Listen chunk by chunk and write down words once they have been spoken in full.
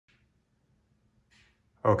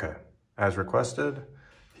Okay, as requested,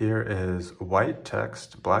 here is white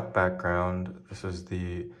text, black background. This is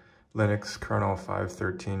the Linux Kernel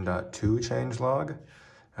 5.13.2 changelog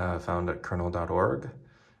found at kernel.org.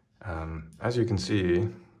 As you can see,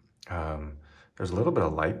 there's a little bit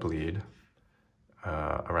of light bleed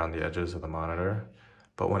around the edges of the monitor,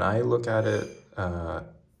 but when I look at it,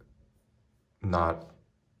 not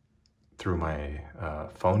through my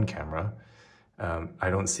phone camera,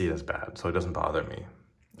 I don't see it as bad, so it doesn't bother me.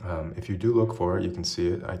 If you do look for it, you can see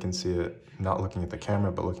it. I can see it not looking at the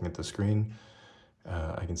camera, but looking at the screen.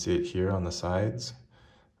 I can see it here on the sides,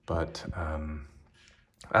 but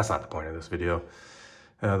that's not the point of this video.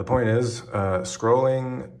 The point is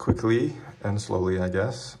scrolling quickly and slowly, I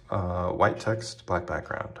guess, white text, black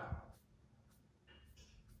background.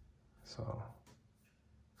 So,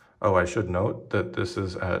 oh, I should note that this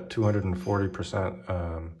is at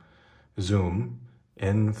 240% zoom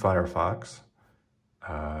in Firefox.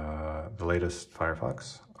 The latest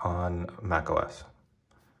Firefox on macOS.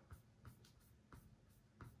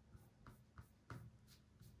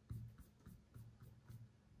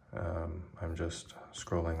 I'm just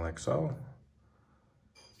scrolling like so.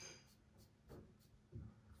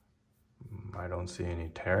 I don't see any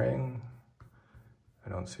tearing. I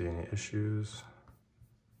don't see any issues.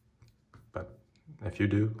 But if you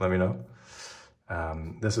do, let me know.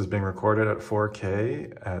 This is being recorded at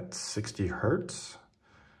 4K at 60 Hertz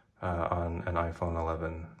on an iPhone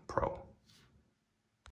 11 Pro.